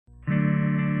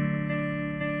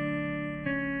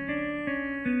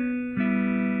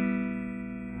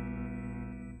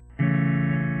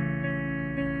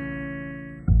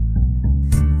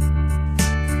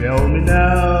Tell me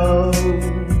now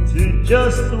to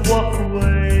just walk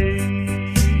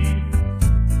away.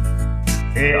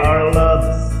 Hey, our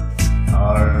loves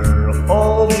are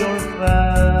all your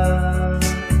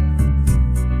past.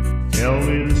 Tell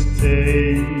me to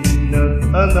stay not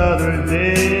another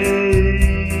day.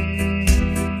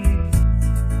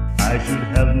 I should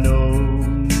have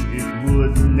known it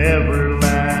would never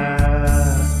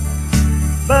last.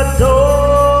 But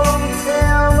don't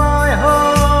tell my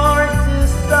heart to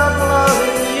stop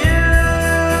loving you.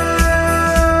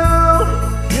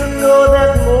 You know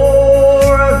that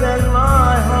more than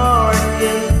my heart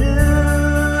can do.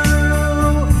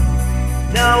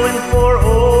 Now and for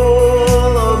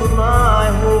all of my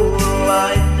whole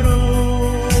life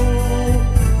through,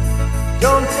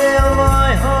 don't tell my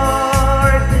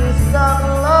heart to stop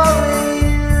loving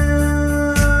you.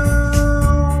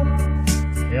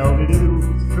 Tell me the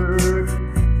hurt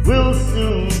will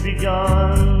soon be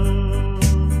gone,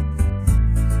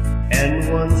 and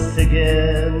once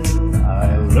again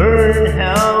I learn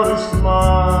how to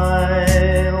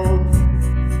smile.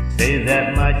 Say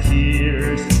that my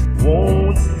tears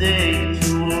won't stay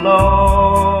too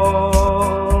long.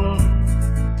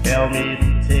 Tell me it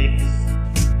takes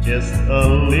just a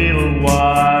little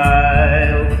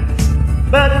while.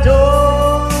 But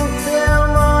don't tell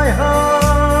my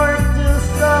heart to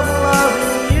stop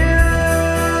loving you.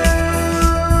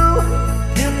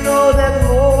 You know that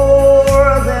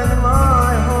more than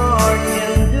my heart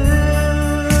can do.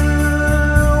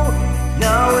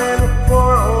 Now and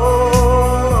for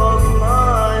all of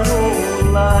my whole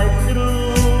life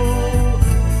through,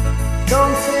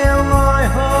 don't tell my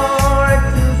heart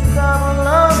to stop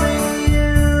loving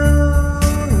you.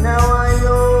 Now I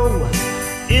know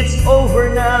it's over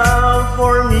now,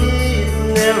 for me it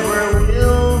never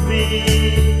will be.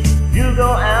 You go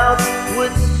out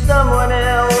with someone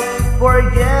else,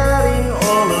 forgetting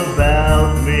all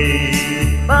about me.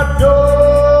 But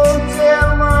don't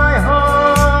tell my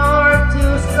heart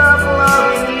to stop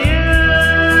loving you.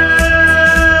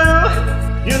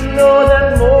 You know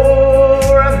that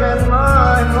more than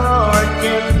my heart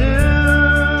can do.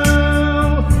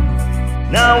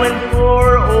 Now and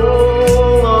for all